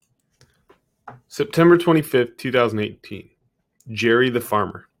September 25th, 2018. Jerry the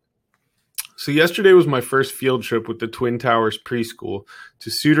Farmer. So yesterday was my first field trip with the Twin Towers preschool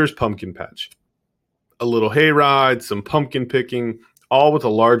to Suter's Pumpkin Patch. A little hayride, some pumpkin picking, all with a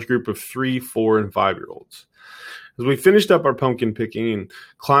large group of 3, 4, and 5-year-olds. As we finished up our pumpkin picking and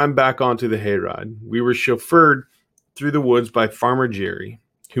climbed back onto the hayride, we were chauffeured through the woods by Farmer Jerry,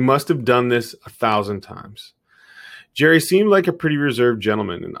 who must have done this 1,000 times. Jerry seemed like a pretty reserved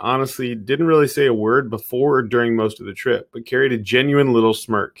gentleman and honestly didn't really say a word before or during most of the trip, but carried a genuine little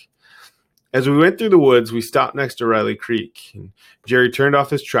smirk. As we went through the woods, we stopped next to Riley Creek, and Jerry turned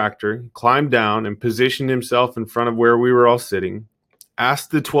off his tractor, climbed down, and positioned himself in front of where we were all sitting,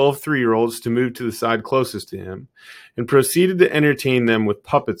 asked the 12 3-year-olds to move to the side closest to him, and proceeded to entertain them with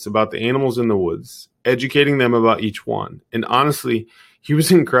puppets about the animals in the woods, educating them about each one. And honestly, he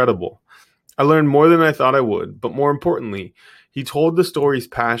was incredible. I learned more than I thought I would, but more importantly, he told the stories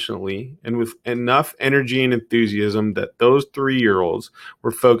passionately and with enough energy and enthusiasm that those 3-year-olds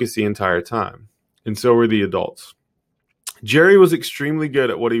were focused the entire time, and so were the adults. Jerry was extremely good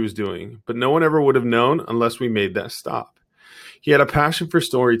at what he was doing, but no one ever would have known unless we made that stop. He had a passion for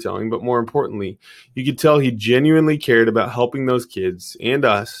storytelling, but more importantly, you could tell he genuinely cared about helping those kids and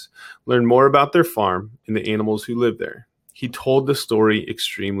us learn more about their farm and the animals who live there. He told the story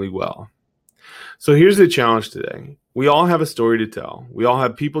extremely well. So here's the challenge today. We all have a story to tell. We all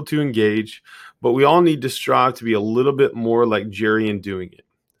have people to engage, but we all need to strive to be a little bit more like Jerry in doing it.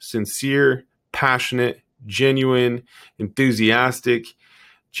 Sincere, passionate, genuine, enthusiastic.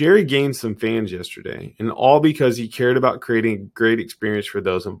 Jerry gained some fans yesterday, and all because he cared about creating a great experience for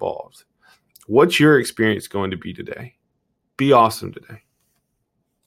those involved. What's your experience going to be today? Be awesome today.